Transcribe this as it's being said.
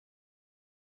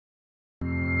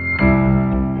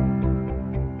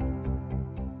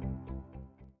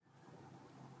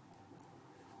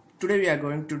Today we are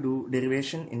going to do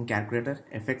derivation in calculator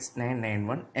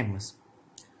fx-991MS.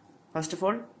 First of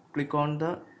all, click on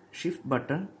the shift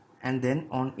button and then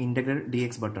on integral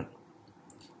dx button.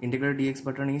 Integral dx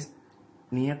button is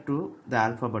near to the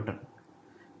alpha button.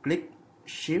 Click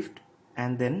shift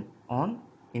and then on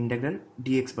integral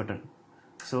dx button.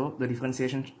 So the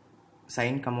differentiation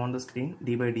sign come on the screen,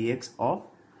 d by dx of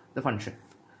the function.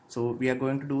 So we are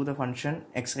going to do the function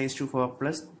x raised to 4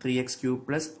 plus 3x cube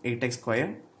plus 8x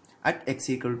square at x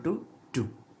equal to 2.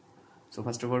 So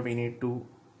first of all we need to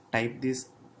type this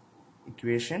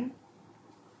equation.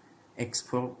 X,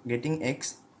 for getting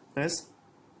x, press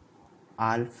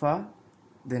alpha,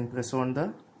 then press on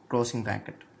the closing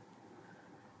bracket.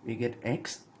 We get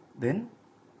x, then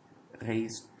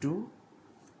raised to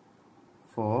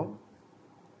 4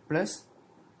 plus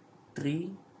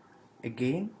 3,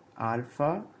 again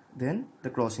alpha, then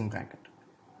the closing bracket.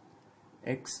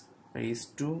 X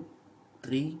raised to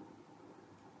 3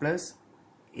 plus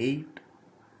 8,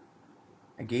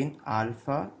 again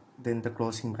alpha, then the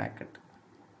closing bracket,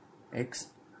 x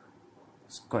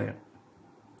square.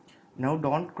 Now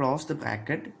don't close the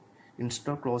bracket.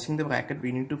 Instead of closing the bracket,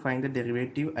 we need to find the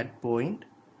derivative at point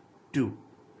 2.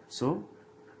 So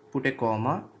put a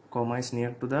comma. Comma is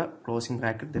near to the closing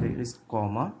bracket. There is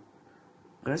comma.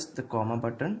 Press the comma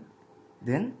button.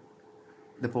 Then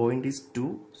the point is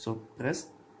 2. So press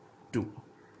 2.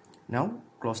 Now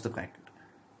close the bracket.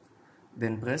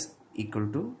 Then press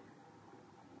equal to.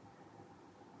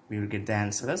 We will get the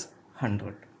answer as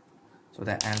 100. So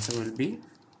the answer will be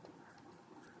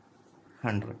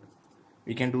 100.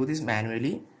 We can do this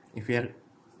manually if we are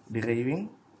deriving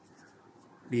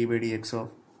d by dx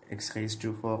of x raised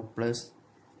to 4 plus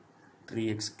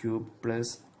 3x cube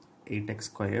plus 8x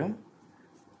square.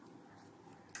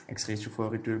 X raised to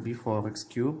 4, it will be 4x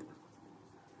cube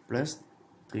plus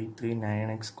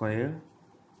 339x square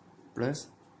plus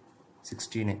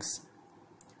 16x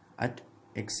at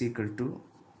x equal to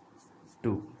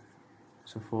 2.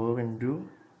 So 4 into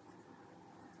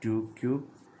 2 cube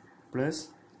plus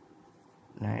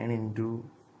 9 into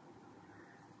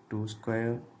 2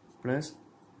 square plus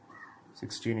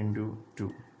 16 into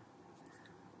 2.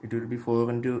 It will be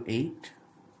 4 into 8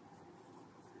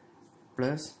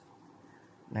 plus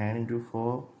 9 into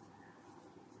 4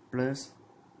 plus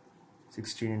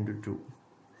 16 into 2.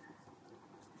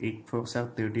 8 4s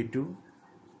are 32,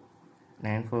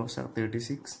 9 4s are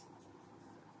 36,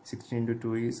 16 into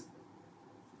 2 is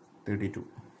 32.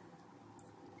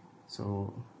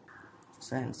 So that's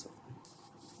the answer.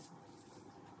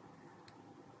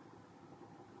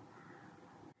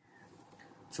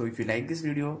 So if you like this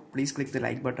video, please click the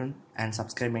like button and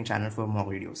subscribe my channel for more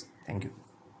videos. Thank you.